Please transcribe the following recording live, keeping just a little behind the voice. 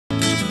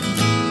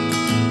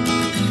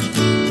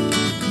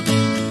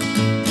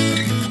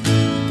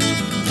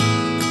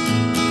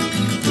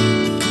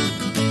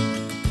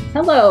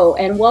Hello,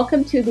 and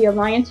welcome to the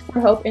Alliance for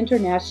Hope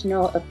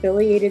International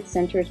Affiliated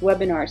Centers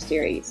webinar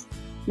series.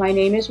 My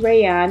name is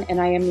Rayanne, and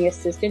I am the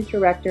Assistant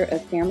Director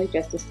of Family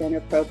Justice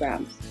Center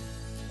Programs.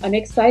 I'm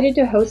excited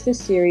to host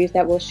this series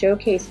that will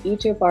showcase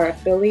each of our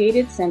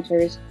affiliated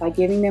centers by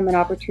giving them an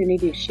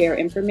opportunity to share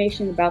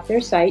information about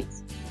their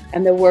sites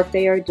and the work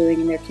they are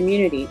doing in their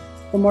community.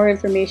 For more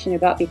information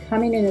about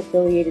becoming an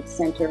affiliated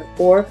center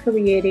or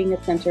creating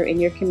a center in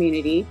your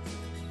community,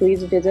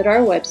 please visit our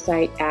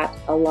website at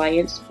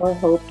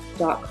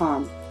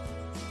allianceforhope.com.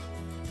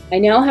 I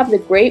now have the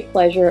great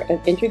pleasure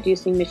of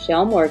introducing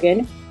Michelle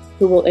Morgan,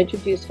 who will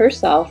introduce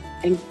herself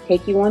and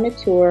take you on a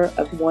tour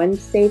of One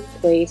Safe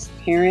Place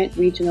Tarrant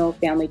Regional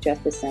Family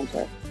Justice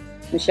Center.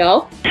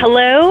 Michelle?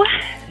 Hello.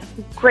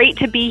 Great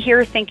to be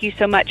here. Thank you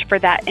so much for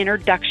that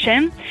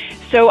introduction.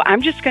 So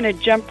I'm just going to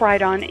jump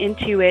right on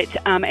into it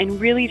and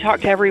really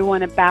talk to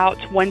everyone about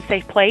One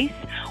Safe Place.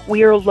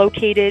 We are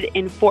located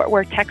in Fort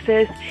Worth,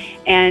 Texas,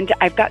 and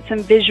I've got some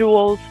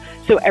visuals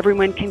so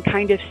everyone can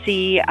kind of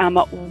see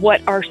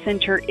what our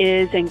center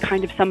is and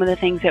kind of some of the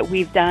things that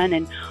we've done,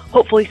 and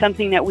hopefully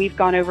something that we've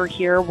gone over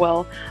here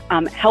will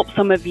help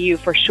some of you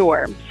for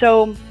sure.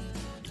 So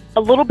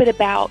a little bit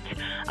about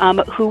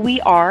who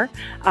we are.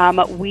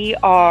 We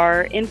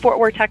are in Fort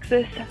Worth,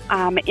 Texas,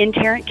 in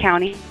Tarrant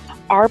County.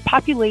 Our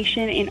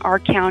population in our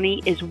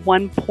county is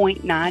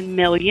 1.9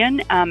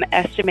 million,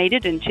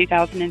 estimated in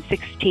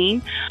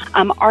 2016.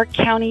 Our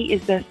county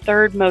is the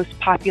third most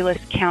populous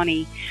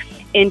county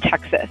in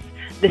Texas.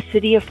 The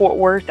city of Fort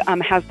Worth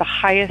has the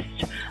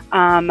highest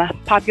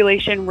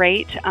population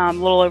rate, a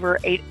little over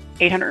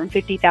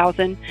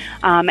 850,000,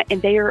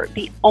 and they are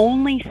the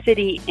only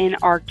city in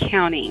our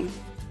county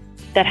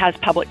that has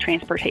public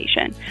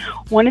transportation.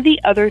 One of the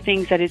other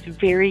things that is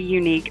very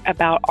unique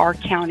about our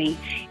county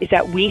is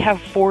that we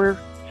have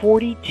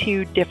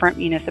 42 different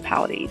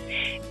municipalities.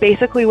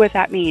 Basically what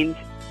that means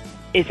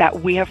is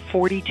that we have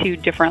 42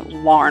 different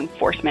law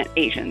enforcement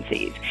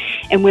agencies.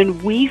 And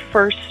when we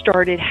first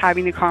started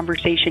having the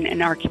conversation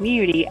in our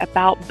community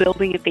about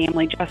building a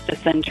family justice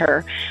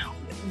center,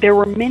 there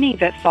were many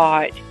that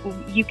thought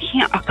you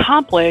can't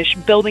accomplish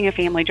building a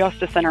family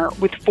justice center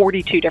with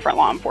 42 different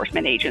law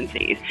enforcement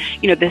agencies.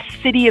 You know, the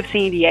city of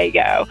San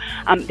Diego,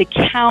 the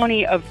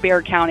county of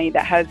Bexar County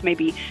that has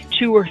maybe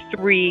 2 or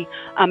 3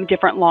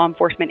 different law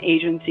enforcement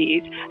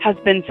agencies has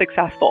been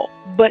successful,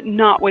 but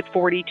not with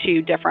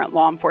 42 different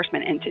law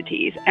enforcement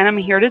entities. And I'm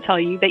here to tell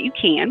you that you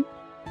can.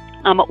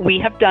 We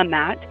have done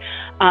that.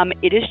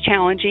 It is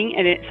challenging,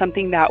 and it's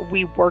something that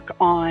we work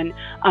on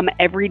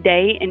every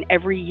day, and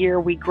every year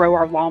we grow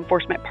our law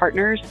enforcement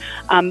partners.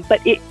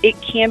 But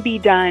it can be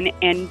done,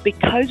 and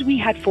because we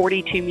had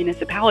 42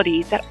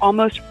 municipalities, that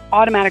almost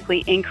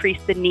automatically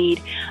increased the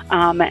need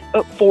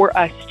for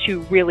us to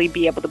really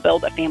be able to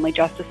build a family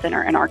justice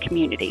center in our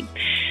community.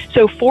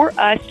 So for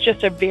us,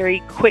 just a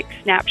very quick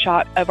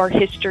snapshot of our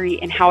history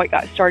and how it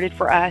got started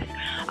for us.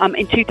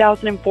 In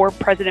 2004,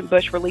 President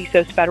Bush released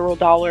those federal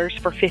dollars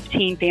for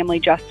 15 family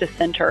justice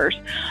centers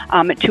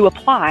to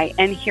apply.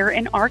 And here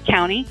in our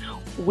county,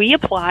 we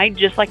applied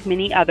just like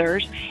many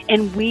others,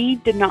 and we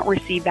did not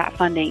receive that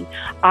funding.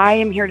 I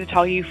am here to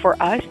tell you, for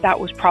us, that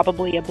was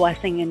probably a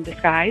blessing in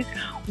disguise.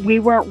 We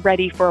weren't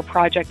ready for a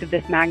project of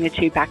this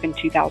magnitude back in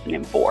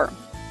 2004.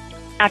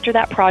 After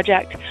that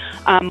project,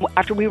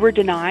 after we were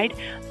denied,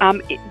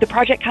 the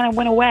project kind of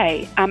went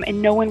away,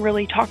 and no one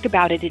really talked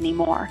about it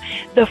anymore.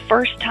 The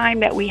first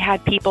time that we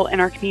had people in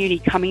our community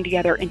coming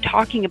together and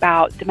talking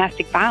about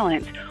domestic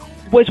violence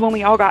was when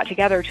we all got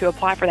together to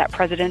apply for that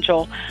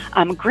presidential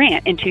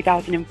grant in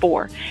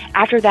 2004.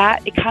 After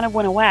that, it kind of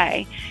went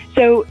away.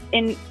 So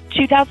in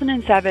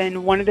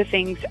 2007, one of the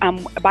things,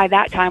 by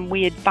that time,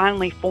 we had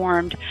finally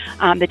formed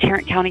the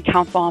Tarrant County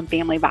Council on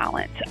Family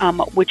Violence,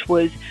 which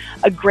was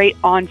a great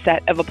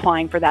onset of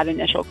applying for that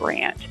initial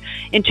grant.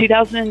 In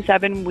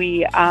 2007,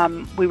 we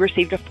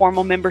received a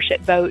formal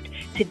membership vote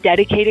to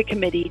dedicate a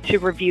committee to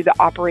review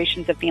the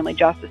operations of Family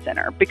Justice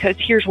Center, because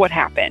here's what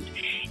happened.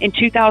 In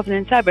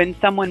 2007,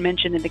 someone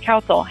mentioned in the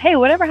council, hey,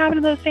 whatever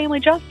happened to those family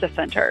justice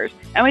centers?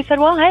 And we said,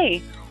 well,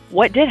 hey,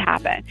 what did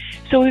happen?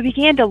 So we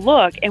began to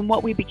look, and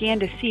what we began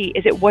to see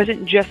is it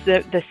wasn't just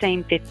the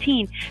same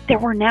 15. There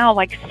were now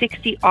like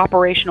 60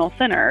 operational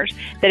centers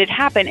that had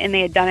happened, and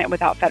they had done it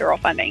without federal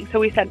funding. So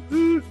we said,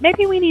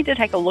 maybe we need to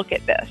take a look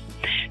at this.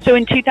 So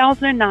in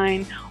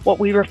 2009, what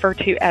we refer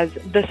to as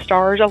the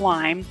stars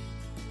align,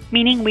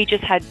 meaning we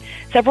just had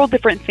several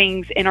different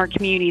things in our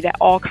community that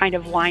all kind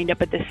of lined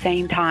up at the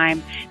same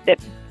time, that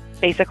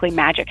basically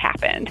magic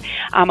happened.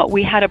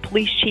 We had a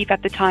police chief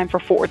at the time for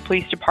Fort Worth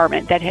Police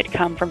Department that had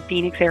come from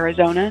Phoenix,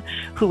 Arizona,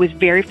 who was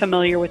very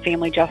familiar with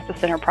Family Justice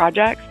Center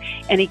projects,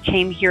 and he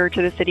came here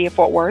to the city of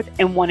Fort Worth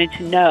and wanted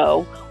to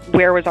know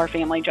where was our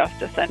Family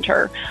Justice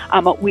Center.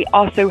 We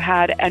also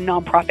had a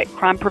nonprofit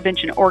crime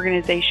prevention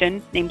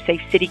organization named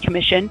Safe City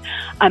Commission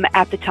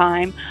at the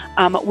time,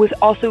 was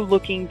also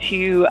looking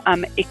to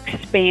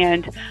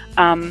expand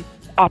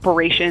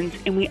operations,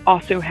 and we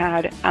also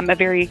had a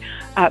very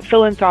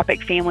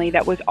philanthropic family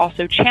that was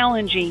also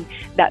challenging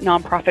that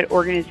nonprofit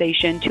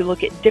organization to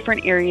look at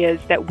different areas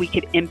that we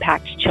could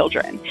impact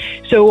children.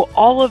 So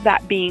all of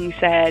that being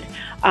said,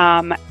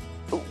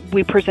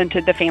 we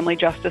presented the Family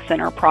Justice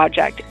Center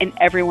project, and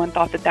everyone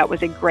thought that that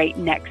was a great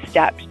next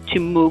step to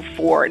move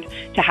forward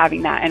to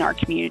having that in our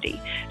community.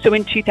 So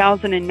in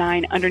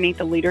 2009, underneath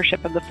the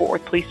leadership of the Fort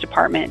Worth Police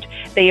Department,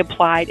 they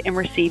applied and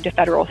received a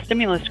federal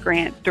stimulus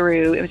grant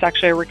through, it was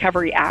actually a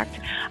Recovery Act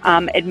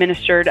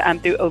administered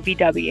through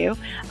OVW.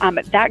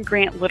 That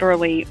grant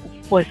literally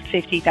was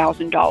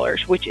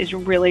 $50,000, which is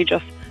really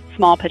just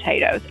small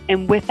potatoes.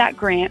 And with that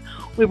grant,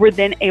 we were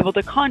then able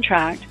to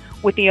contract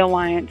with the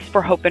Alliance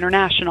for Hope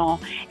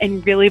International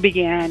and really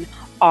began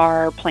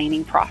our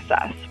planning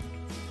process.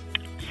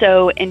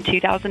 So in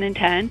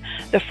 2010,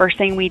 the first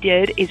thing we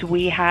did is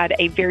we had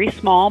a very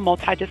small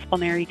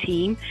multidisciplinary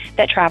team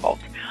that traveled.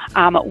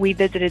 We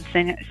visited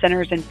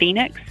centers in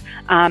Phoenix,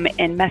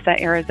 in Mesa,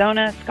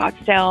 Arizona,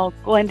 Scottsdale,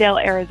 Glendale,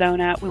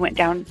 Arizona. We went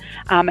down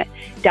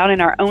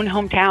in our own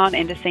hometown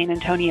into San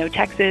Antonio,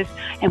 Texas,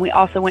 and we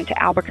also went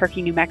to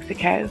Albuquerque, New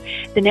Mexico.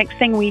 The next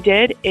thing we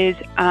did is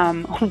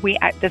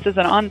this isn't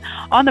on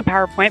the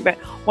PowerPoint, but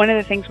one of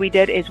the things we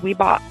did is we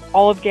bought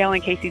all of Gail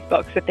and Casey's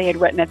books that they had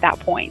written at that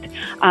point.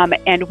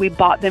 And we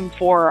bought them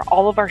for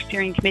all of our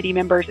steering committee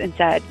members and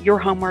said, your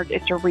homework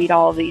is to read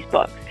all of these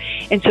books.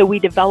 And so we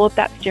developed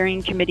that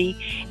steering committee.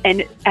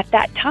 And at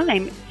that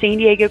time, San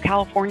Diego,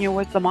 California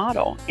was the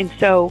model. And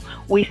so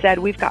we said,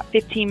 we've got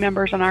 15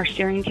 members on our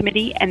steering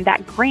committee. And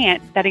that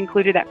grant that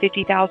included that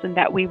 $50,000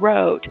 that we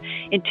wrote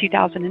in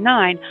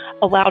 2009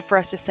 allowed for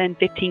us to send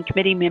 15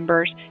 committee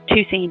members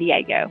to San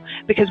Diego.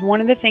 Because one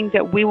of the things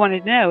that we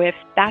wanted to know, if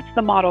that's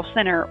the model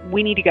center,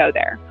 we need to go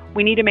there.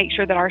 We need to make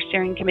sure that our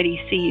steering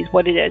committee sees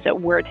what it is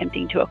that we're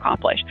attempting to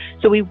accomplish.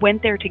 So we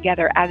went there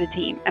together as a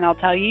team. And I'll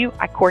tell you,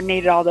 I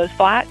coordinated all those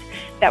flats.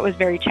 That was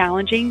very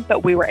challenging,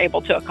 but we were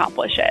able to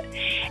accomplish it.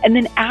 And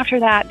then after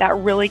that, that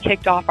really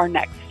kicked off our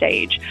next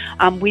stage.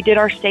 We did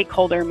our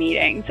stakeholder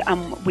meetings.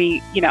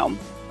 We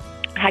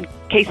had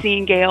Casey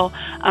and Gail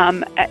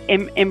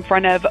in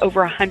front of over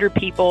 100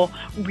 people,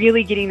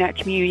 really getting that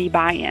community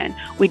buy-in.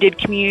 We did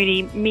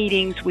community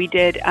meetings. We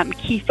did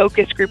key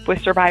focus group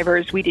with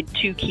survivors. We did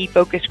 2 key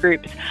focus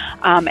groups.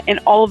 And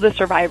all of the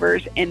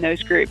survivors in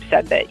those groups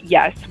said that,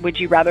 yes, would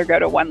you rather go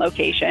to one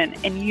location?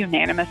 And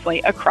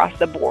unanimously across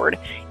the board,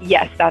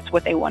 yes, that's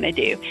what they want to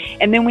do.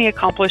 And then we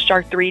accomplished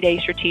our 3-day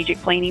strategic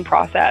planning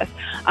process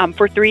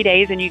for 3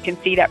 days. And you can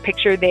see that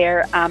picture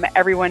there.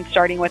 Everyone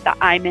starting with the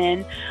I'm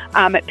in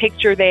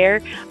picture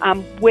there.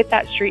 With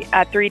that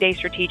 3-day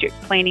strategic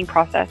planning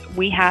process,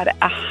 we had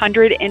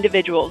 100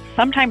 individuals,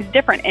 sometimes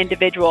different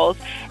individuals,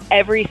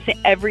 every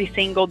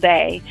single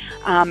day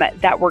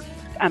that were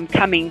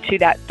coming to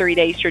that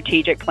 3-day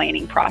strategic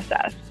planning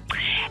process.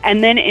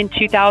 And then in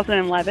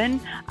 2011,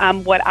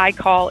 what I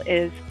call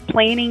is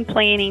planning.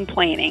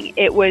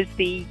 It was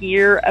the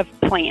year of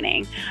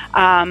planning.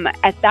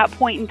 At that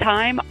point in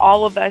time,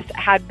 all of us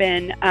had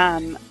been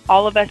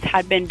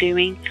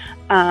doing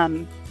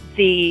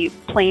the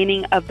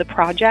planning of the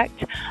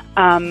project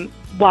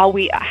while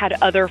we had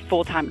other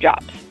full-time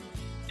jobs.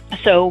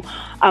 So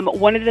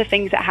one of the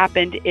things that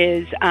happened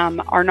is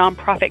our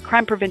nonprofit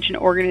crime prevention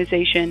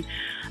organization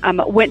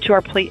went to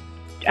our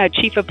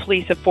chief of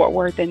police of Fort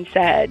Worth and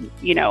said,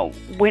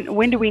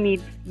 when do we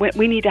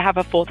need to have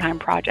a full-time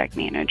project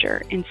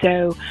manager? And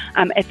so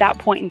at that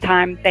point in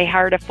time, they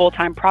hired a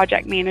full-time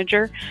project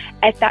manager.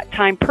 At that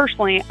time,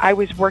 personally, I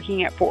was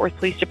working at Fort Worth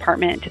Police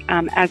Department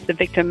as the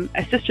victim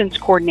assistance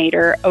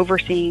coordinator,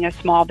 overseeing a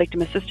small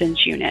victim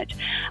assistance unit.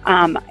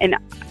 And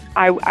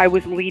I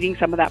was leading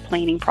some of that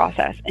planning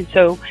process. And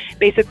so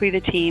basically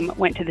the team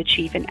went to the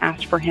chief and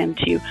asked for him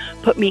to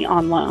put me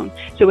on loan.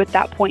 So at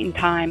that point in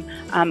time,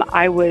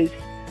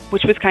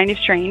 which was kind of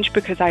strange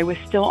because I was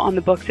still on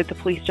the books at the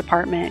police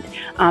department,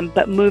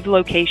 but moved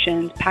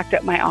locations, packed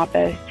up my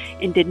office,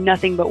 and did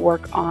nothing but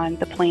work on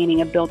the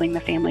planning of building the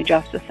Family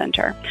Justice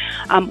Center.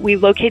 We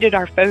located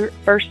our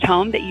first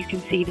home that you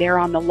can see there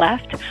on the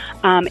left.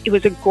 It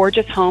was a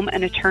gorgeous home.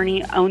 An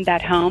attorney owned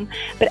that home.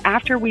 But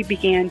after we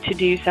began to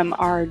do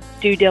our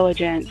due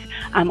diligence,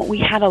 we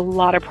had a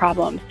lot of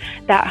problems.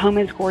 That home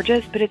is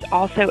gorgeous, but it's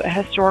also a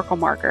historical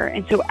marker.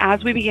 And so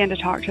as we began to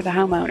talk to the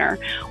homeowner,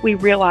 we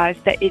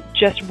realized that it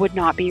just would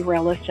not be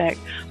realistic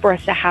for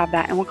us to have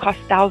that, and would cost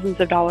thousands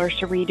of dollars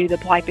to redo the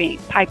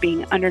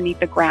piping underneath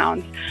the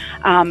grounds.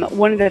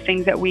 One of the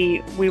things that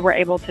we were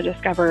able to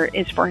discover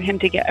is for him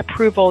to get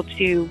approval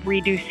to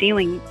redo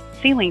ceiling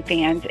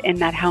fans in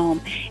that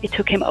home. It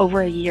took him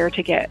over a year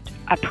to get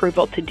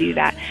approval to do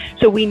that.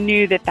 So we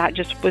knew that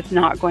just was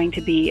not going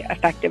to be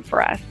effective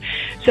for us.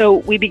 So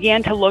we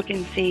began to look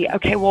and see,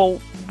 okay, well,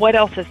 what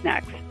else is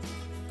next?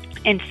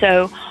 And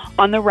so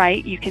on the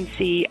right, you can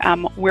see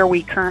where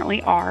we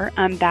currently are.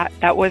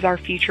 That was our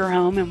future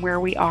home and where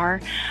we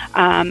are.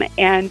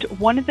 And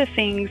one of the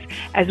things,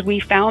 as we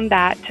found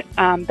that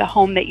the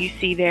home that you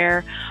see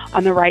there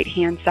on the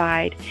right-hand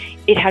side,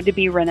 it had to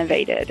be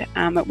renovated.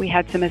 We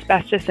had some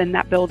asbestos in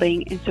that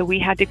building, and so we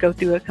had to go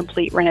through a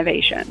complete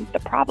renovation. The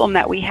problem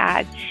that we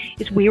had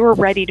is we were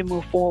ready to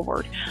move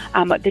forward.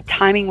 The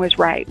timing was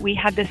right. We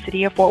had the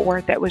City of Fort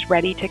Worth that was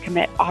ready to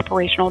commit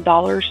operational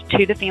dollars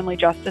to the Family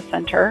Justice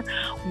Center,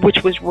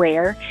 which was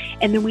rare.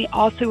 And then we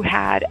also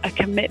had a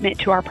commitment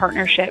to our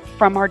partnership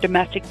from our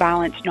domestic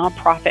violence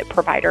nonprofit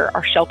provider,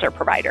 our shelter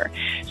provider.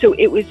 So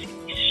it was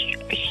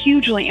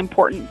hugely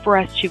important for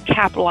us to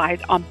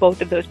capitalize on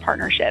both of those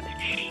partnerships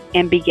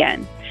and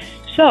begin.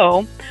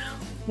 So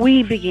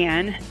we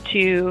began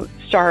to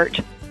start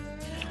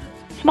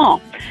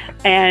small.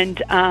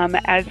 And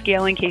as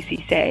Gail and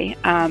Casey say,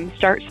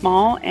 start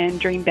small and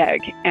dream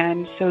big.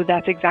 And so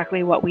that's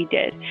exactly what we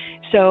did.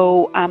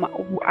 So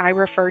I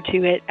refer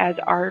to it as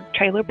our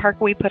trailer park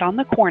we put on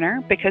the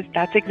corner, because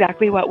that's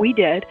exactly what we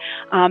did.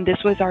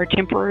 This was our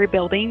temporary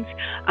buildings.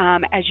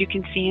 As you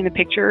can see in the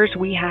pictures,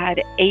 we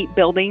had 8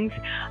 buildings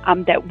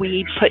that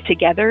we put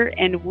together,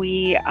 and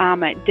we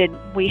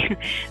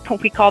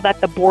call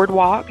that the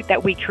boardwalk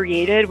that we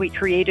created. We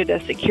created a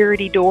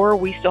security door.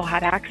 We still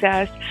had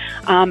access.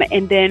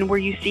 And then where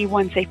you see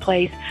One Safe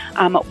Place,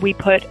 we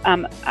put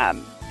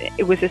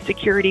it was a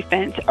security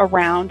fence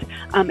around.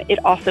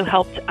 It also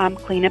helped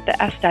clean up the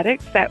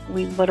aesthetics that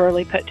we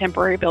literally put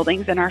temporary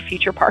buildings in our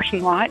future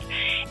parking lot.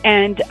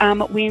 And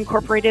we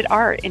incorporated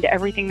art into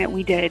everything that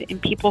we did.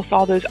 And people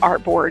saw those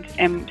art boards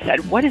and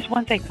said, what is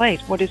One Safe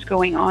Place? What is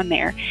going on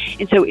there?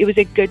 And so it was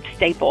a good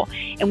staple.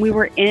 And we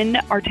were in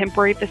our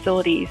temporary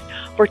facilities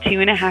for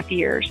 2.5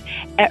 years.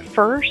 At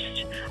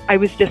first, I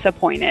was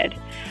disappointed.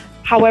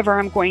 However,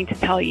 I'm going to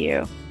tell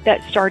you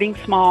that starting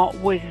small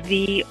was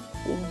the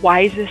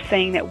wisest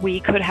thing that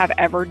we could have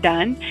ever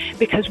done,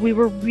 because we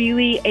were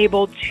really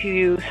able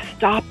to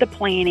stop the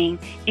planning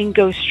and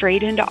go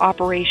straight into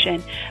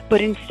operation.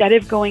 But instead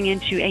of going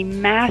into a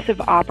massive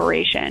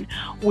operation,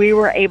 we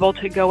were able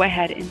to go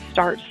ahead and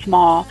start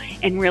small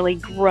and really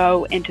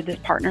grow into this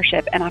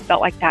partnership. And I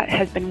felt like that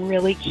has been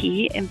really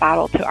key and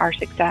vital to our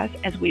success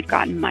as we've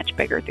gotten much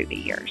bigger through the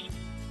years.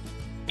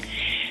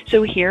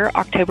 So here,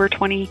 October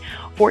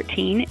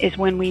 2014 is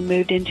when we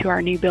moved into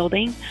our new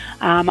building.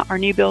 Our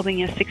new building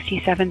is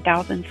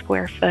 67,000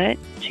 square foot.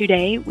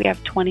 Today, we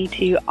have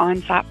 22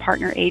 on-site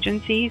partner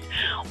agencies.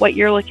 What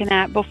you're looking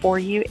at before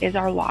you is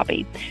our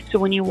lobby. So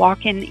when you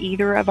walk in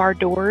either of our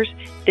doors,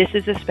 this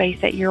is a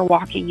space that you're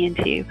walking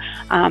into.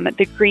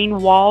 The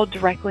green wall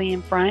directly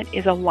in front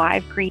is a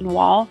live green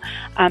wall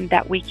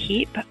that we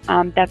keep.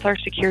 That's our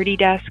security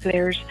desk.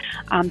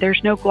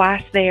 There's no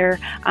glass there.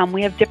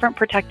 We have different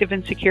protective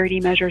and security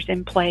measures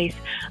in place,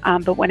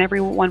 but when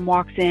everyone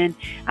walks in,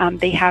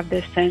 they have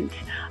this sense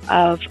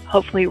of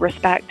hopefully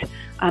respect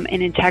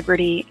and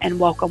integrity and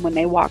welcome when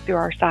they walk through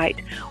our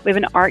site. We have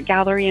an art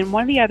gallery, and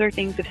one of the other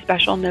things of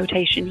special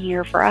notation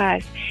here for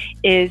us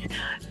is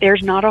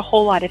there's not a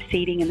whole lot of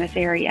seating in this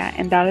area,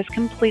 and that is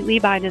completely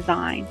by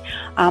design.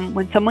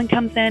 When someone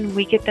comes in,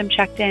 we get them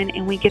checked in,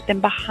 and we get them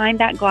behind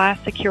that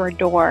glass secured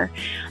door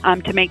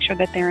to make sure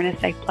that they're in a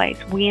safe place.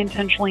 We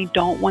intentionally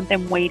don't want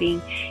them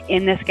waiting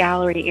in this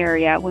gallery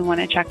area. We want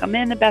to check them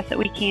in the best that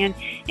we can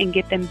and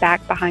get them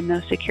back behind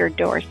those secured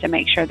doors to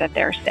make sure that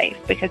they're safe,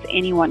 because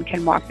anyone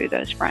can walk through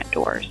those front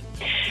doors.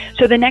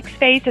 So the next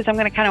phase is I'm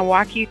going to kind of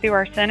walk you through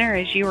our center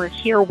as you are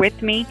here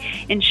with me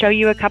and show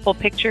you a couple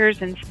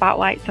pictures and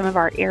spotlight some of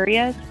our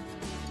areas.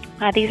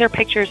 These are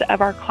pictures of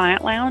our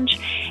client lounge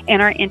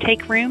and our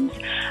intake rooms.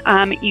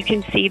 You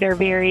can see they're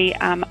very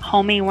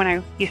homey. When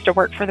I used to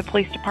work for the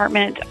police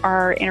department,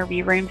 our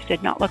interview rooms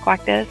did not look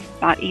like this,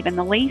 not even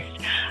the least.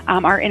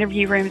 Our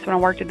interview rooms when I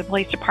worked at the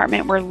police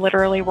department were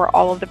literally where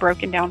all of the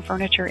broken down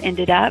furniture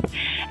ended up.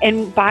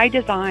 And by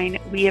design,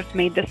 we have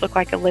made this look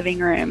like a living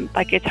room,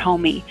 like it's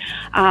homey.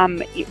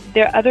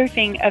 The other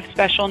thing of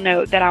special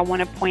note that I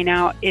want to point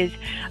out is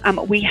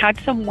we had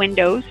some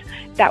windows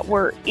that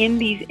were in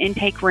these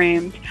intake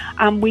rooms.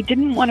 We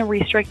didn't want to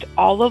restrict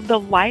all of the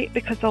light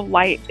because the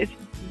light is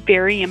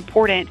very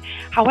important.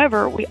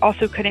 However, we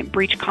also couldn't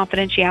breach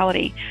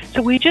confidentiality.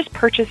 So we just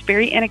purchased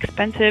very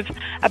inexpensive,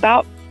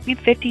 about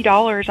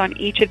 $50 on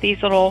each of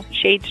these little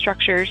shade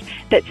structures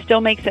that still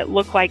makes it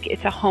look like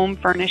it's a home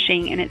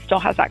furnishing, and it still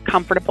has that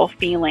comfortable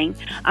feeling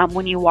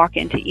when you walk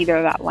into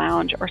either that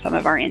lounge or some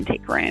of our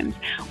intake rooms.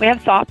 We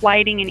have soft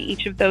lighting in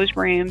each of those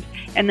rooms,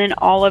 and then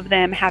all of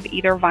them have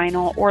either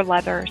vinyl or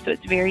leather, so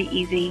it's very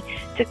easy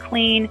to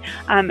clean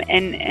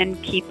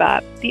and keep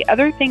up. The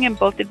other thing in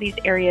both of these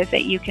areas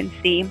that you can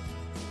see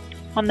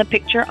on the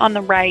picture on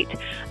the right,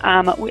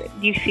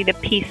 you see the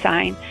peace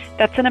sign.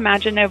 That's an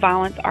Imagine No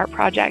Violence art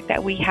project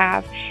that we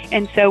have.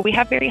 And so we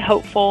have very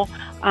hopeful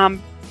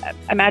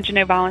Imagine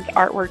No Violence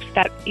artworks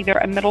that either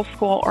a middle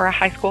school or a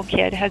high school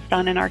kid has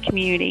done in our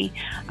community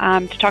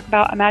to talk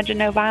about Imagine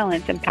No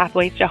Violence and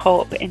pathways to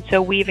hope. And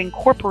so we've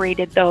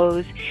incorporated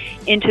those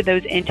into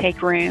those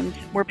intake rooms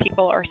where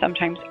people are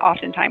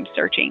oftentimes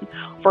searching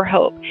for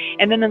Hope.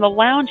 And then in the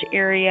lounge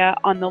area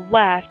on the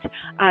left,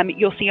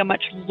 you'll see a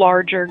much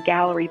larger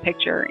gallery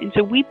picture. And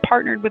so we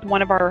partnered with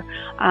one of our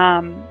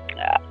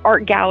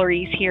art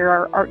galleries here,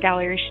 our art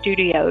gallery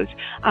studios,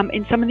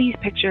 and some of these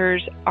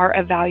pictures are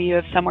a value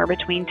of somewhere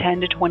between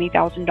 $10,000 to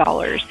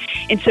 $20,000.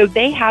 And so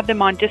they have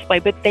them on display,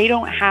 but they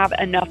don't have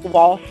enough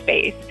wall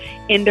space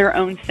in their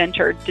own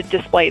center to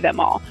display them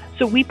all.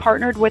 So we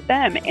partnered with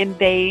them and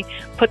they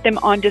put them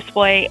on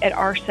display at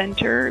our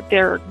center.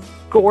 They're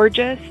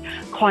gorgeous.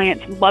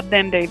 Clients love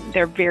them.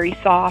 They're very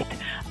soft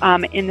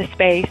in the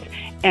space.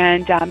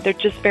 And they're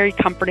just very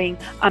comforting.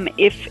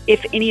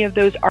 If any of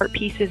those art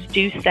pieces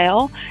do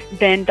sell,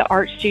 then the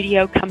art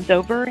studio comes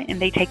over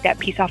and they take that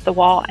piece off the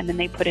wall and then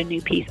they put a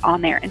new piece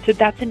on there. And so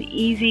that's an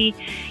easy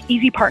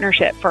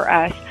partnership for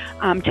us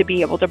to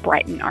be able to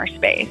brighten our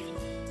space.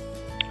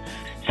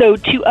 So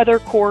two other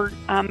core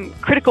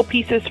critical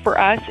pieces for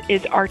us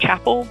is our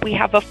chapel. We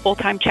have a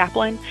full-time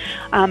chaplain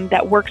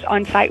that works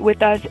on site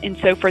with us. And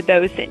so for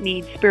those that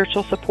need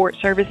spiritual support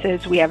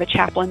services, we have a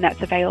chaplain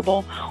that's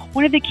available.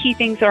 One of the key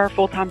things that our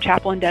full-time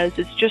chaplain does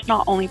is just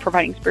not only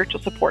providing spiritual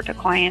support to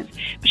clients,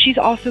 but she's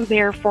also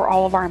there for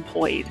all of our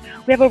employees.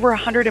 We have over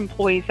 100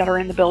 employees that are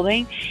in the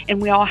building, and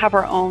we all have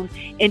our own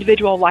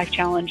individual life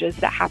challenges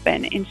that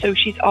happen. And so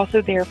she's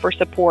also there for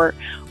support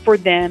for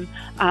them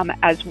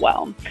as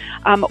well.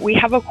 We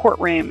have a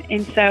courtroom,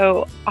 and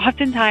so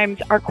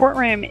oftentimes our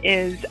courtroom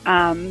is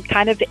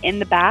kind of in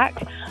the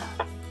back.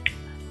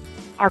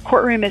 Our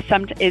courtroom is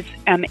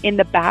in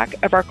the back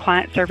of our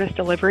client service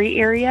delivery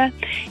area,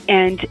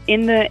 and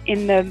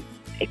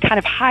it kind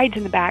of hides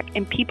in the back,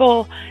 and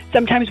people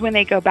sometimes when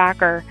they go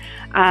back are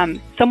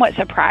somewhat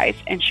surprised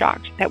and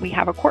shocked that we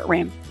have a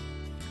courtroom.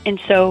 And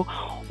so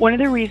one of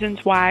the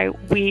reasons why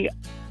we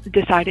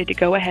decided to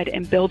go ahead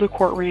and build a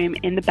courtroom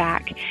in the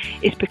back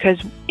is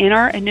because in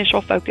our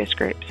initial focus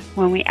groups,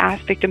 when we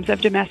asked victims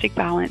of domestic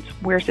violence,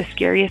 where's the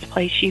scariest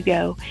place you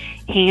go,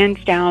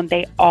 hands down,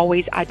 they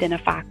always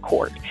identify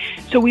court.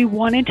 So we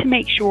wanted to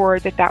make sure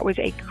that that was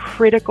a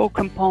critical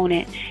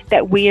component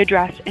that we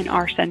address in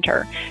our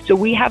center. So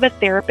we have a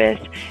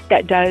therapist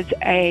that does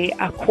a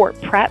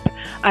court prep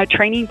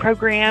training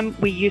program.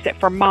 We use it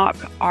for mock.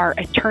 Our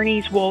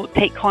attorneys will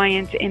take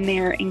clients in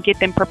there and get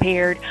them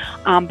prepared,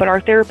 but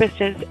our therapist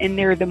is in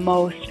there the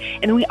most.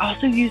 And we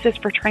also use this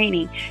for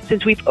training.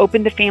 Since we've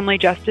opened the Family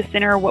Justice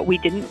Center, what we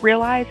didn't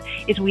realize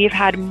is we have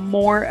had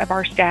more of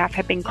our staff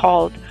have been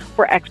called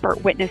for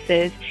expert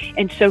witnesses.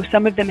 And so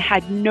some of them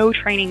had no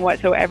training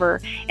whatsoever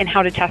in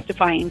how to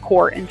testify in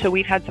court. And so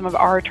we've had some of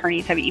our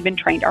attorneys have even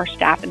trained our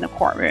staff in the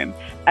courtroom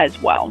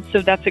as well. So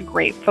that's a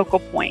great focal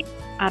point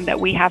that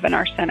we have in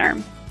our center.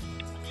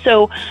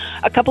 So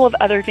a couple of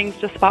other things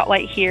to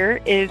spotlight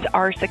here is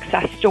our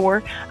Success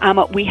Store.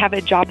 We have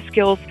a job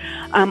skills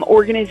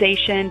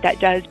organization that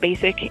does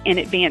basic and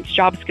advanced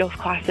job skills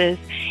classes,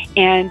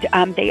 and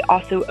they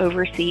also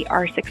oversee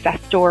our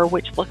Success Store,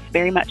 which looks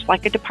very much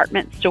like a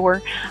department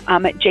store.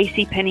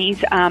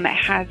 JCPenney's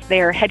has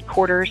their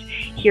headquarters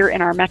here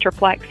in our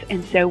Metroplex,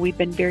 and so we've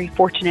been very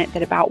fortunate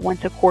that about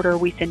once a quarter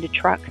we send a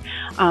truck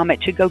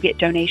to go get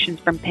donations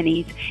from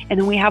Penney's, and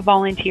then we have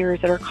volunteers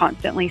that are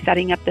constantly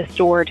setting up the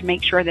store to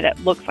make sure that it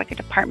looks like a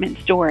department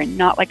store and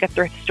not like a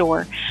thrift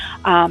store.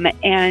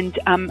 And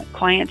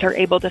clients are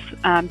able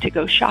to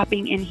go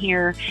shopping in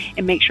here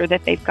and make sure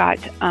that they've got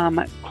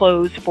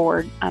clothes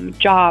for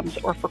jobs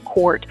or for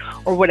court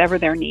or whatever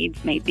their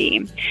needs may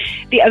be.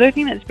 The other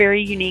thing that's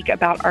very unique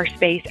about our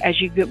space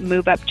as you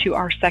move up to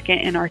our second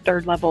and our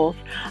third levels,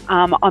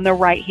 on the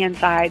right hand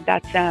side,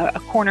 that's a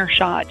corner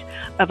shot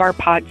of our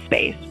pod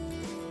space.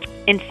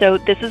 And so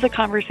this is a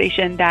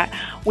conversation that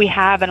we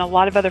have, and a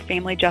lot of other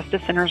family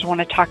justice centers want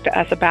to talk to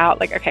us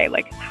about, like, okay,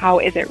 like, how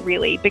is it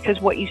really?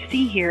 Because what you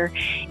see here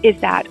is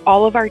that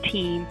all of our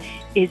team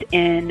is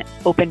in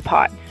open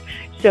pods.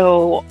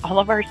 So all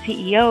of our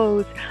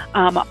CEOs,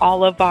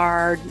 all of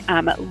our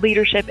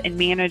leadership and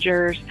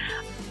managers,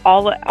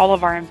 all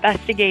of our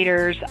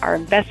investigator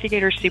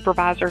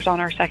supervisors on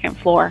our second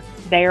floor,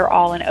 they are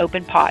all in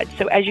open pods.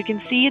 So as you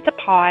can see, it's a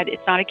pod.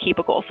 It's not a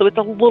cubicle. So it's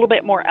a little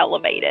bit more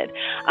elevated.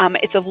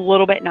 It's a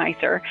little bit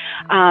nicer.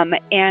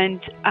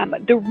 And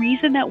the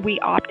reason that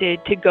we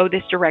opted to go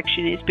this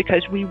direction is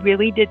because we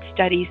really did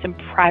study some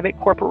private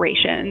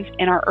corporations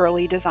in our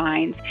early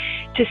designs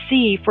to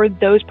see, for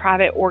those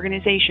private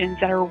organizations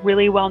that are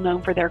really well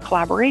known for their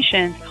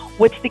collaborations,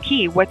 what's the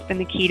key? What's been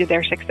the key to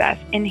their success?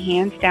 And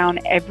hands down,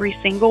 every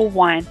single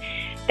one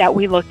that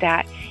we looked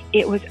at,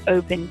 it was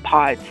open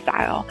pod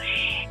style.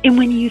 And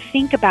when you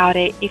think about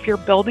it, if you're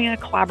building a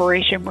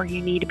collaboration where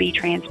you need to be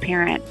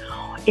transparent,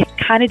 it's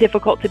kind of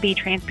difficult to be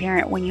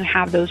transparent when you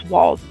have those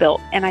walls built.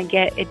 And I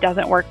get it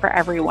doesn't work for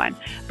everyone,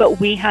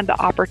 but we had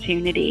the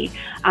opportunity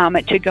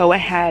to go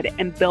ahead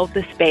and build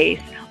the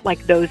space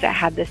like those that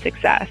had the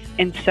success.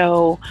 And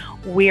so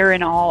we're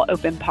in all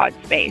open pod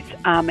space.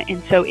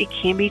 And so it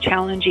can be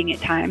challenging at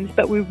times,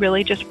 but we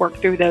really just work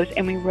through those.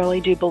 And we really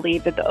do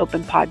believe that the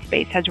open pod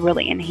space has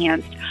really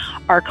enhanced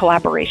our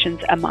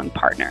collaborations among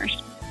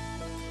partners.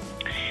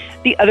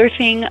 The other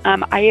thing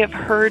I have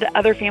heard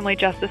other family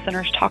justice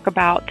centers talk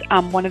about,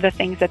 one of the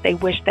things that they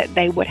wish that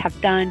they would have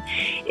done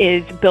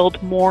is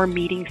build more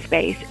meeting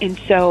space. And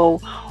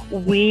so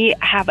we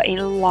have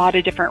a lot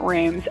of different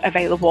rooms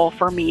available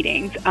for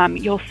meetings.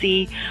 You'll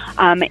see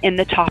in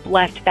the top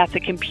left, that's a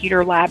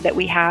computer lab that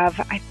we have.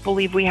 I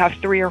believe we have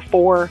 3 or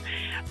 4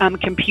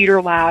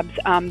 computer labs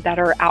that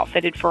are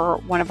outfitted for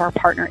one of our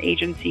partner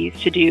agencies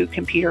to do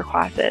computer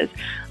classes.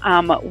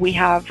 We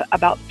have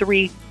about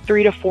 3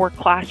 to 4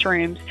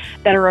 classrooms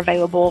that are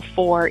available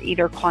for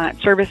either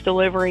client service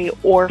delivery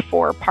or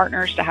for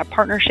partners to have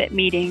partnership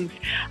meetings.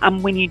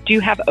 When you do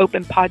have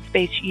open pod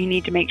space, you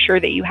need to make sure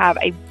that you have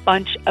a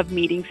bunch of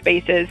meeting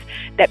spaces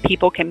that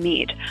people can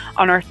meet.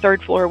 On our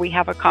 3rd floor, we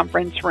have a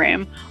conference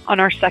room. On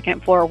our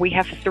 2nd floor, we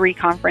have 3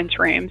 conference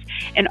rooms.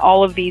 And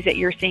all of these that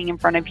you're seeing in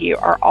front of you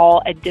are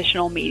all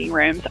additional meeting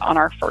rooms on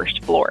our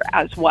 1st floor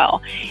as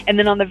well. And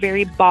then on the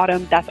very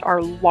bottom, that's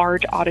our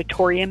large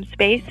auditorium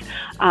space.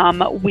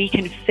 We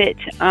can fit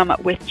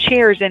with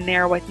chairs in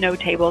there with no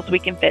tables. We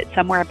can fit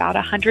somewhere about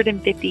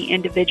 150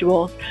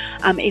 individuals.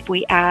 If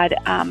we add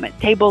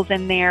tables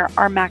in there,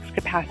 our max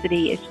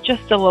capacity is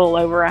just a little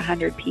over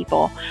 100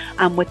 people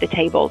with the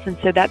tables. And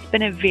so that's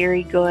been a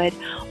very good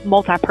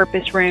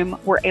multi-purpose room.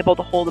 We're able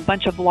to hold a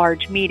bunch of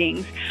large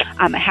meetings,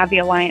 have the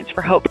Alliance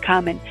for Hope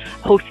come and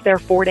host their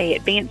 4-day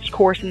advanced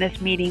course in this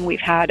meeting.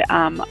 We've had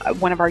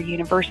one of our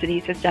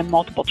universities has done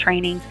multiple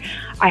trainings.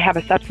 I have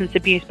a substance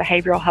abuse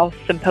behavioral health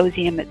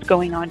symposium that's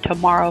going on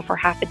tomorrow for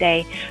half a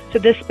day. So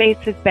this space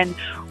has been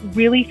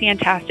really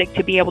fantastic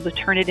to be able to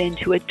turn it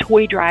into a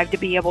toy drive, to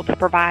be able to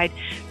provide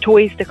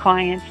toys to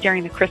clients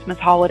during the Christmas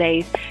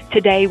holidays.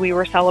 Today we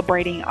were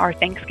celebrating our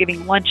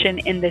Thanksgiving luncheon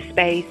in this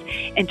space,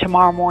 and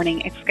tomorrow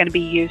morning it's going to be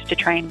used to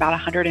train about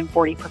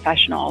 140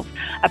 professionals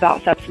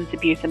about substance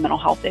abuse and mental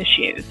health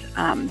issues.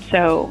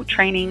 So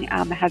training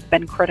has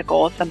been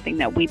critical. It's something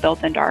that we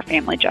built into our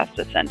Family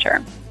Justice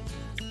Center.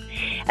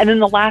 And then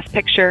the last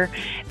picture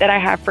that I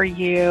have for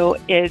you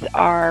is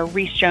our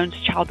Reese Jones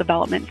Child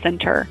Development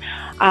Center.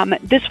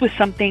 This was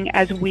something,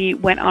 as we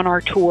went on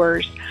our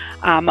tours,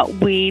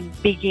 we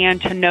began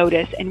to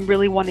notice and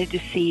really wanted to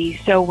see.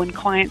 So when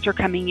clients are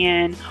coming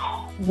in,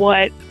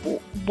 what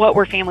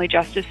were Family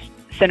Justice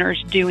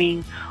Centers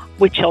doing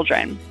with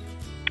children?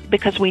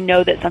 Because we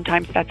know that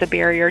sometimes that's a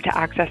barrier to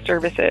access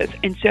services.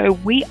 And so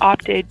we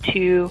opted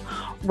to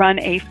run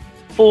a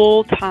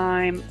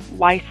full-time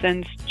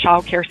licensed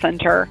child care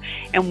center,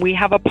 and we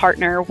have a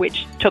partner,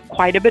 which took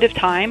quite a bit of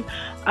time.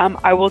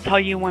 I will tell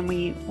you, when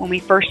we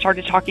first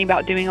started talking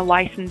about doing a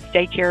licensed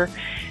daycare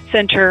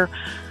center,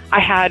 I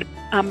had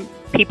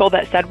people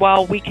that said,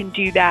 well, we can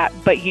do that,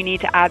 but you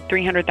need to add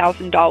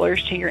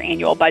 $300,000 to your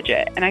annual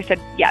budget. And I said,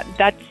 yeah,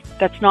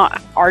 that's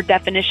not our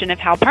definition of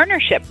how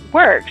partnership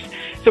works.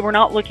 So we're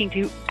not looking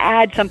to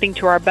add something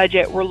to our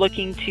budget. We're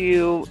looking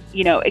to,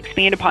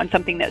 expand upon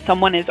something that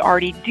someone is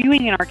already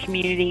doing in our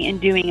community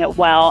and doing it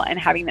well, and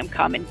having them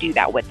come and do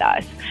that with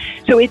us.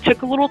 So it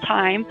took a little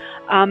time,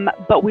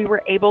 but we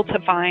were able to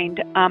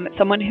find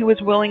someone who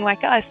was willing,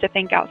 like us, to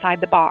think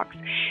outside the box.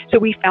 So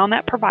we found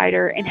that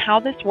provider, and how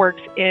this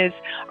works is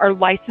our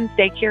licensed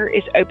daycare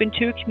is open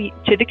to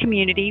the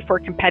community for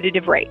a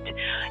competitive rate.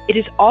 It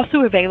is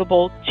also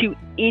available to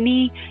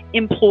any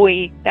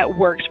employee that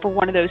works for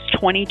one of those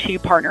 22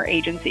 partner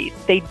agencies.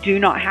 They do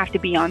not have to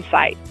be on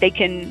site. They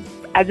can,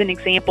 as an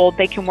example,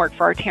 they can work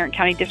for our Tarrant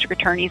County District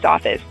Attorney's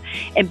Office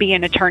and be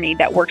an attorney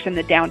that works in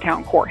the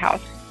downtown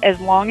courthouse. As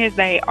long as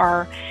they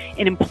are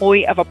an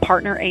employee of a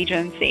partner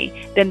agency,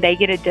 then they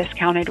get a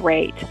discounted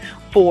rate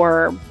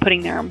for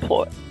putting their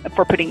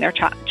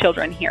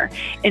children here.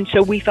 And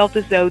so we felt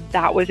as though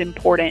that was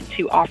important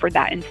to offer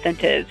that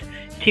incentive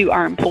to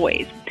our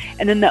employees.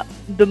 And then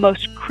the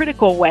most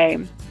critical way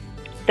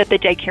that the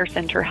daycare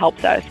center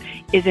helps us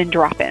is in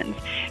drop-ins.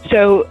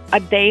 So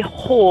they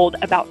hold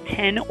about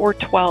 10 or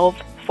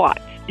 12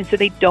 slots. And so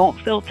they don't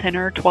fill 10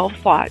 or 12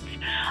 slots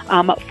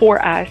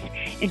for us.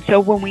 And so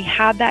when we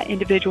have that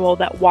individual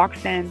that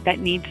walks in that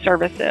needs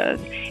services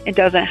and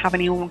doesn't have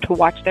anyone to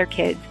watch their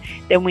kids,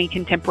 then we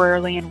can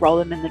temporarily enroll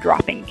them in the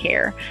drop-in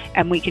care.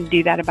 And we can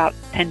do that about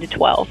 10 to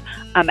 12.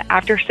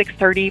 After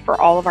 6:30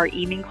 for all of our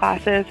evening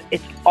classes,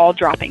 it's all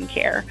drop-in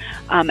care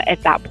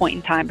at that point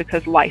in time,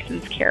 because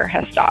licensed care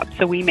has stopped.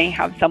 So we may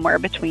have somewhere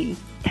between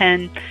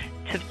 10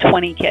 to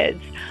 20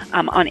 kids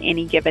on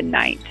any given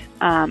night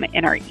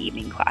in our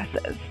evening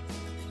classes.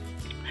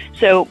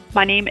 So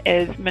my name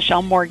is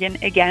Michelle Morgan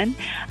again.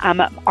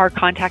 Our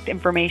contact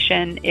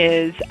information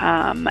is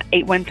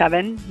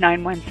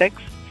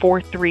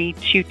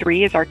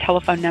 817-916-4323 is our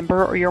telephone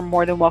number, or you're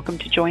more than welcome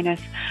to join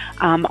us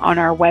on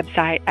our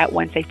website at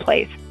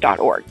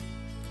onesafeplace.org.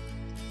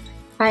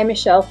 Hi,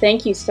 Michelle.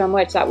 Thank you so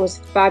much. That was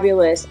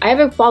fabulous. I have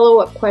a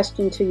follow-up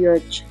question to your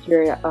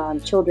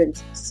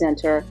children's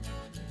center.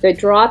 The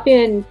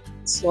drop-in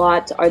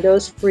slots, are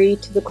those free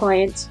to the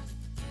clients?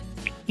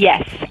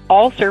 Yes,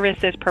 all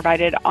services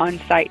provided on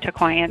site to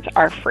clients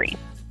are free.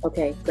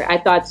 Okay, great. I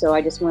thought so.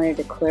 I just wanted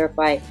to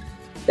clarify.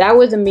 That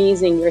was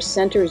amazing. Your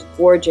center is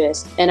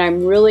gorgeous. And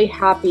I'm really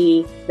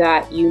happy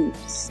that you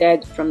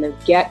said from the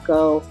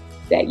get-go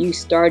that you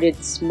started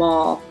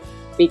small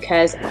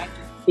because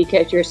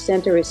your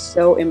center is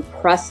so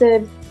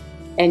impressive,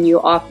 and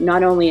you off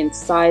not only in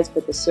size,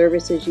 but the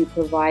services you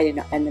provide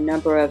and the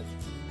number of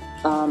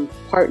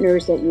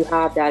partners that you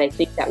have, that I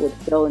think that would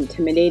feel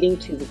intimidating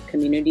to the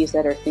communities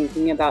that are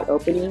thinking about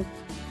opening.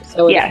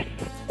 So yes.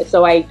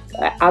 So I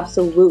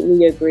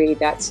absolutely agree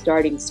that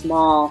starting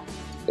small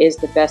is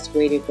the best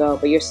way to go,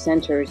 but your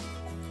center's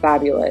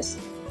fabulous.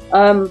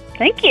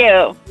 Thank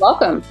you.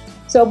 Welcome.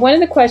 So one of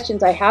the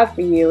questions I have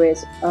for you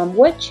is,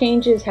 what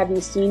changes have you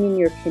seen in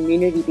your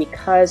community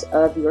because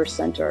of your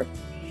center?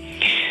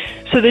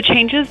 So the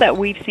changes that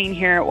we've seen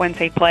here at One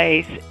Safe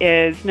Place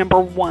is, number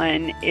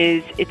one,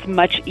 is it's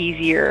much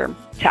easier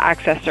to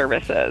access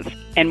services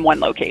in one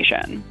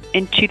location.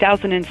 In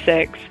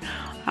 2006,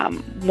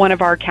 one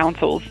of our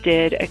councils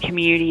did a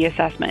community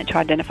assessment to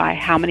identify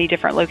how many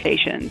different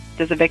locations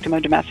does a victim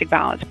of domestic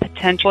violence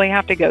potentially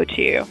have to go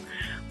to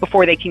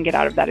before they can get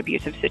out of that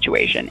abusive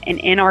situation. And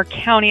in our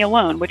county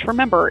alone, which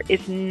remember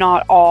does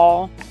not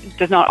all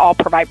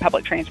provide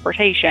public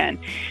transportation,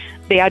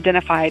 they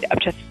identified up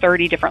to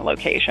 30 different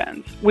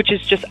locations, which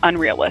is just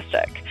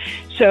unrealistic.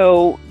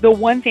 So the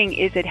one thing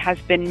is it has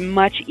been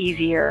much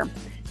easier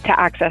to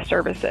access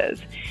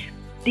services.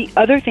 The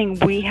other thing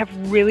we have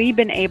really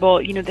been able,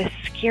 the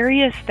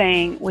scariest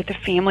thing with the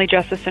Family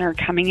Justice Center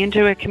coming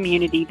into a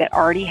community that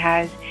already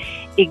has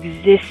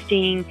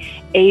existing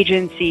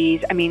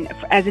agencies. I mean,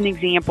 as an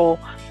example,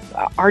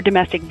 our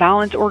domestic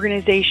violence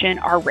organization,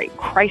 our rape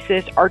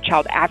crisis, our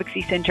child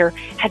advocacy center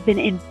had been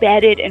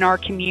embedded in our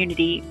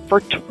community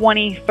for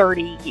 20,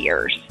 30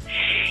 years.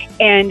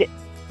 And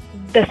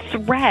the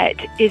threat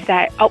is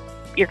that,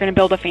 you're going to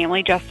build a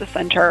family justice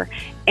center,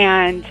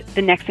 and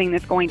the next thing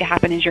that's going to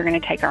happen is you're going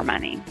to take our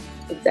money.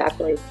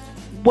 Exactly.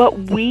 What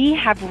we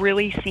have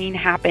really seen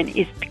happen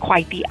is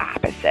quite the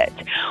opposite.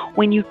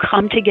 When you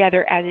come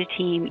together as a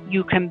team,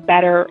 you can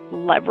better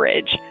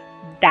leverage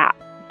that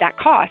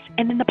cost,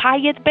 and then the pie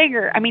gets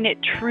bigger. I mean,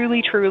 it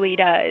truly, truly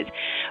does.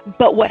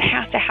 But what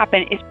has to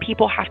happen is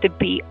people have to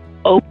be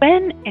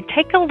open and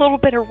take a little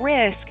bit of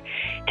risk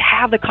to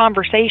have the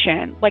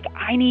conversation. Like,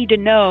 I need to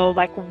know,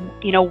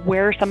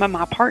 where some of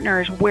my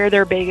partners, where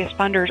their biggest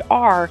funders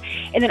are.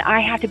 And then I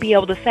have to be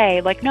able to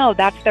say, no,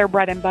 that's their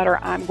bread and butter.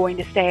 I'm going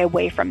to stay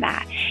away from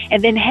that.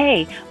 And then,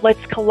 hey,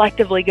 let's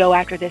collectively go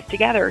after this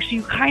together. So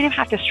you kind of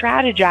have to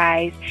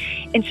strategize.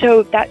 And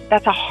so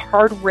that's a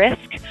hard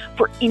risk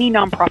for any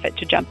nonprofit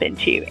to jump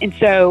into. And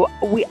so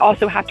we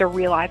also have to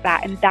realize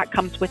that, and that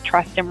comes with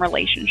trust and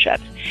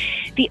relationships.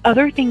 The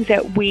other things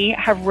that we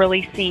have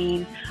really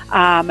seen,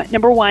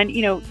 number one,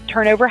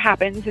 turnover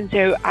happens. And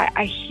so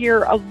I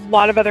hear a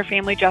lot of other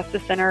family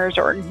justice centers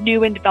or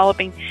new and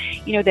developing,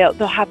 they'll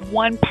have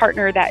one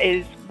partner that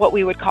is what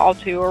we would call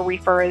to or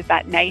refer as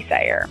that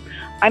naysayer.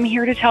 I'm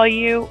here to tell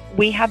you,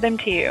 we have them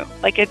too.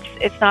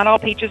 It's not all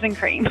peaches and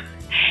cream.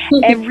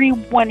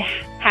 Everyone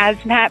has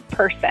that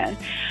person.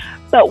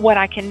 But what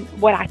I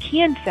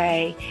can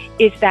say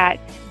is that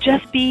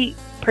just be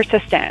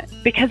persistent,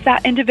 because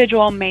that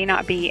individual may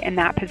not be in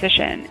that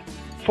position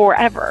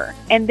forever,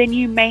 and then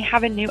you may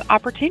have a new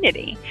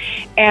opportunity.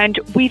 And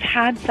we've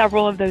had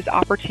several of those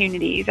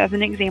opportunities. As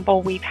an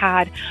example, we've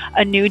had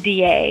a new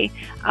DA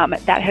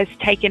that has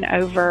taken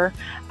over,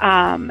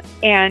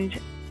 and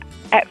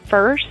at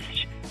first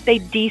they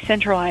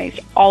decentralized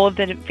all of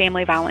the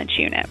family violence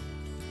unit.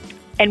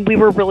 And we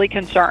were really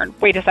concerned,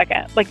 wait a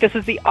second, this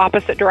is the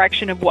opposite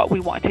direction of what we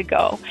want to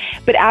go.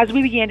 But as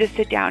we began to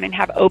sit down and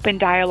have open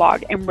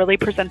dialogue and really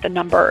present the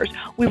numbers,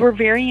 we were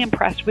very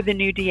impressed with the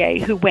new DA,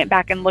 who went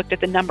back and looked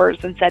at the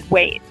numbers and said,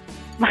 wait,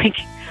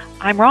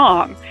 I'm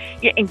wrong.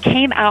 And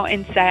came out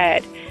and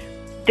said,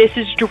 this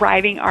is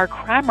driving our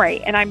crime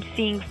rate, and I'm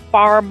seeing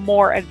far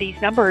more of these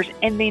numbers.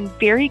 And then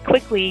very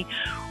quickly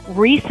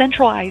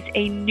re-centralized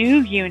a new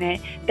unit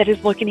that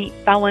is looking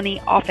at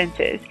felony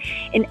offenses.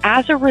 And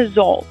as a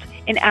result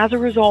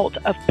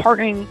of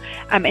partnering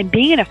and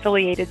being an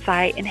affiliated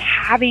site and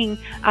having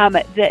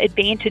the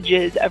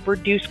advantages of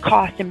reduced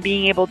cost and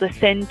being able to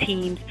send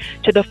teams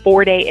to the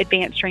 4-day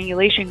advanced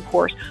strangulation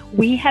course,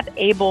 we've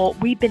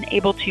been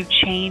able to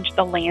change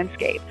the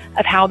landscape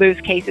of how those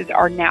cases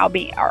are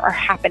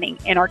happening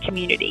in our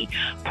community.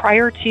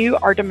 Prior to,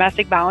 our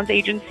domestic violence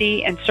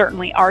agency and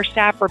certainly our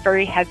staff were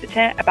very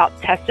hesitant about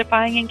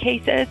testifying in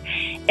cases,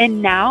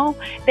 and now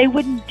they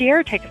wouldn't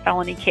dare take a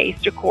felony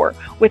case to court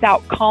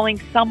without calling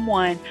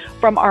someone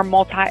from our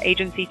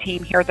multi-agency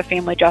team here at the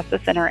Family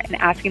Justice Center and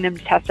asking them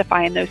to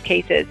testify in those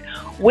cases,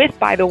 with,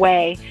 by the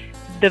way,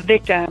 the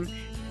victim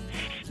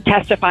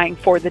testifying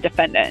for the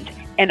defendant.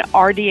 And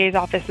our DA's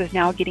office is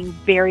now getting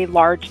very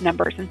large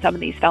numbers in some of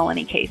these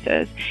felony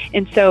cases.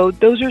 And so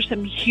those are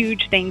some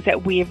huge things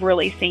that we have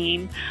really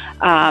seen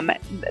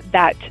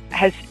that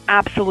has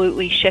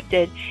absolutely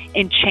shifted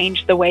and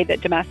changed the way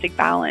that domestic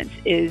violence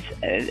is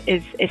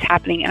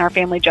happening. And our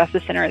Family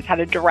Justice Center has had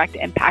a direct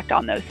impact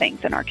on those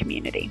things in our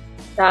community.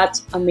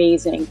 That's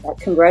amazing.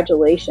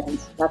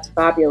 Congratulations. That's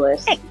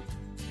fabulous. Thanks.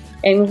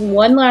 And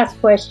one last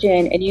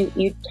question, and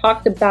you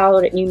talked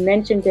about it, you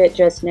mentioned it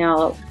just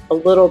now a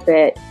little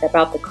bit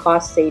about the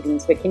cost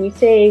savings, but can you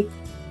say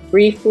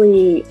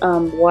briefly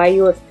why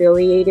you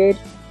affiliated,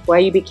 why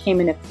you became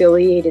an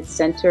affiliated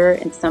center,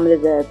 and some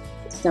of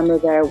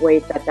the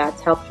ways that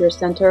that's helped your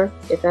center,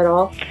 if at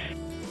all?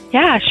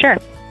 Yeah, sure.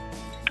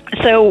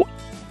 So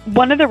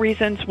one of the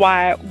reasons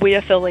why we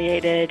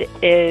affiliated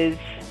is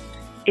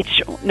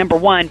it's number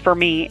one for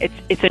me.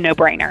 It's a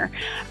no-brainer.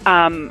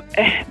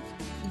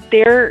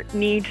 There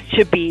needs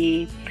to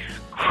be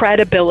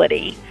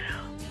credibility.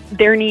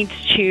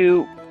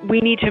 We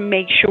need to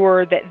make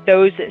sure that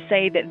those that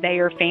say that they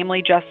are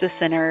family justice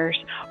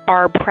centers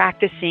are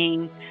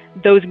practicing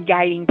those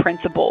guiding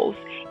principles.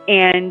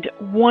 And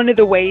one of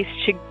the ways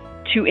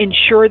to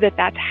ensure that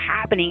that's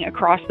happening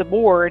across the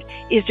board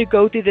is to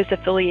go through this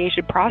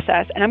affiliation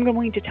process. And I'm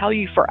going to tell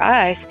you, for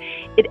us,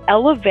 it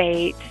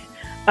elevates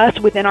us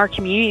within our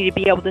community to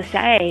be able to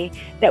say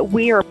that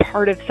we are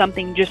part of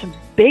something just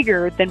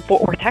bigger than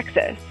Fort Worth,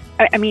 Texas.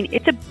 I mean,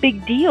 it's a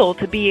big deal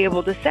to be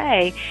able to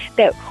say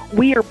that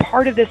we are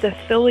part of this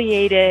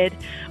affiliated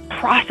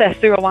process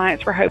through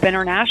Alliance for Hope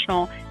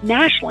International,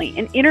 nationally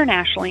and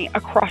internationally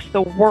across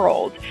the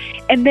world.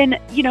 And then,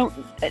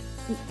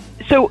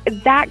 so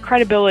that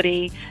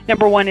credibility,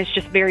 number one, is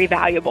just very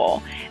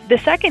valuable. The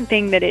second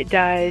thing that it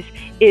does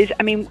is,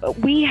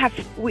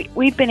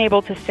 we've been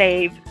able to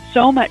save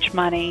so much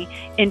money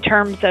in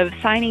terms of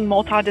signing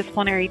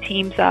multidisciplinary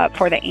teams up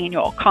for the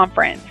annual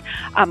conference.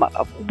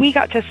 We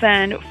got to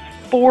send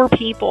 4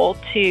 people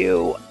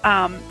to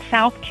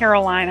South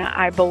Carolina,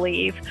 I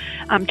believe,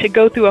 to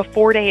go through a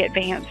 4-day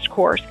advanced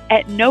course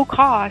at no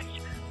cost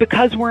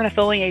because we're an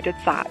affiliated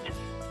site.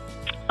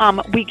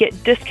 We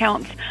get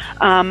discounts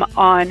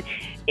on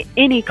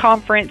any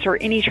conference or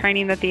any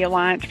training that the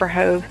Alliance for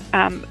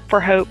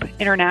Hope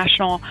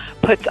International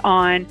puts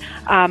on.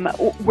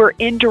 We're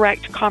in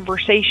direct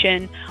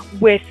conversation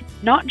with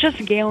not just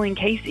Gail and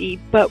Casey,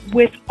 but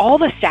with all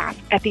the staff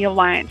at the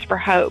Alliance for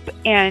Hope.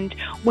 And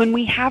when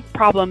we have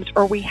problems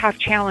or we have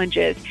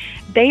challenges,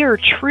 they are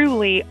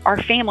truly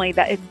our family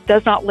that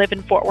does not live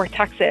in Fort Worth,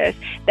 Texas,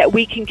 that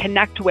we can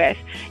connect with.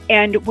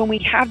 And when we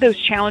have those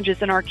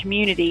challenges in our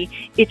community,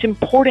 it's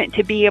important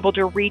to be able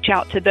to reach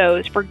out to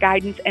those for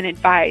guidance and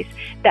advice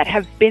that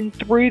have been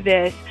through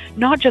this,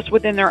 not just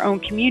within their own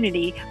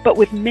community, but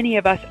with many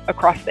of us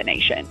across the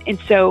nation. And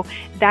so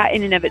that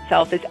in and of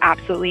itself is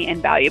absolutely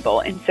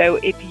invaluable. And so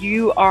if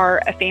you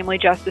are a family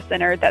justice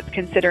center that's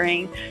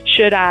considering,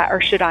 should I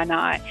or should I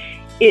not,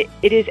 it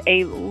is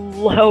a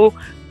low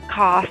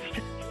cost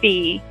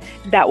fee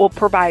that will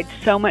provide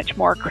so much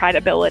more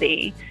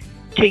credibility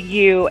to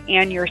you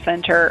and your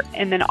center,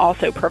 and then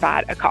also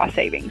provide a cost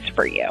savings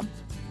for you.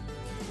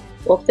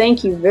 Well,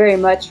 thank you very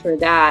much for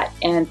that,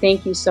 and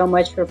thank you so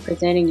much for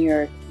presenting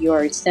your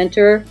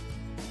center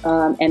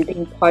and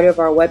being part of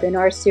our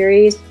webinar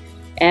series.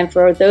 And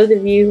for those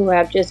of you who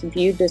have just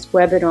viewed this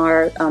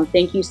webinar,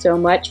 thank you so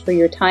much for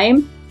your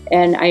time.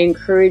 And I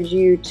encourage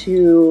you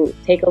to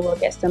take a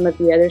look at some of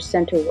the other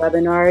center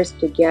webinars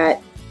to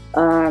get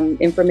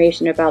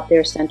information about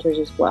their centers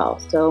as well.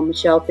 So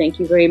Michelle, thank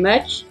you very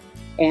much,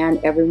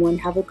 and everyone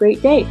have a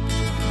great day.